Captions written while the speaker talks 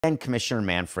Then Commissioner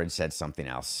Manfred said something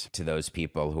else to those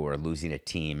people who are losing a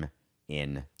team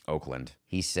in Oakland.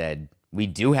 He said, "We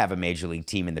do have a major league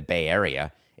team in the Bay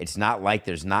Area. It's not like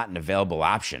there's not an available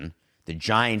option. The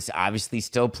Giants obviously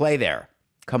still play there.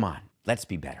 Come on, let's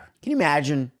be better." Can you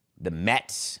imagine the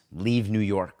Mets leave New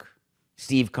York?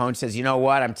 Steve Cohn says, "You know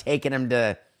what? I'm taking them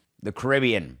to the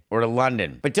Caribbean or to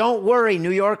London. But don't worry,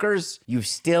 New Yorkers, you've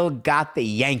still got the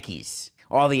Yankees."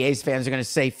 All the A's fans are going to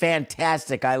say,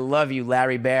 "Fantastic. I love you,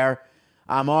 Larry Bear.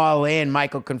 I'm all in,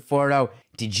 Michael Conforto."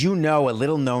 Did you know a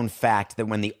little known fact that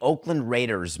when the Oakland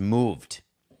Raiders moved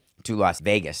to Las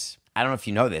Vegas, I don't know if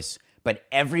you know this, but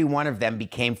every one of them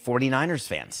became 49ers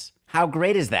fans. How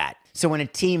great is that? So when a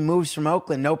team moves from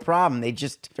Oakland, no problem.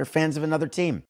 They're fans of another team.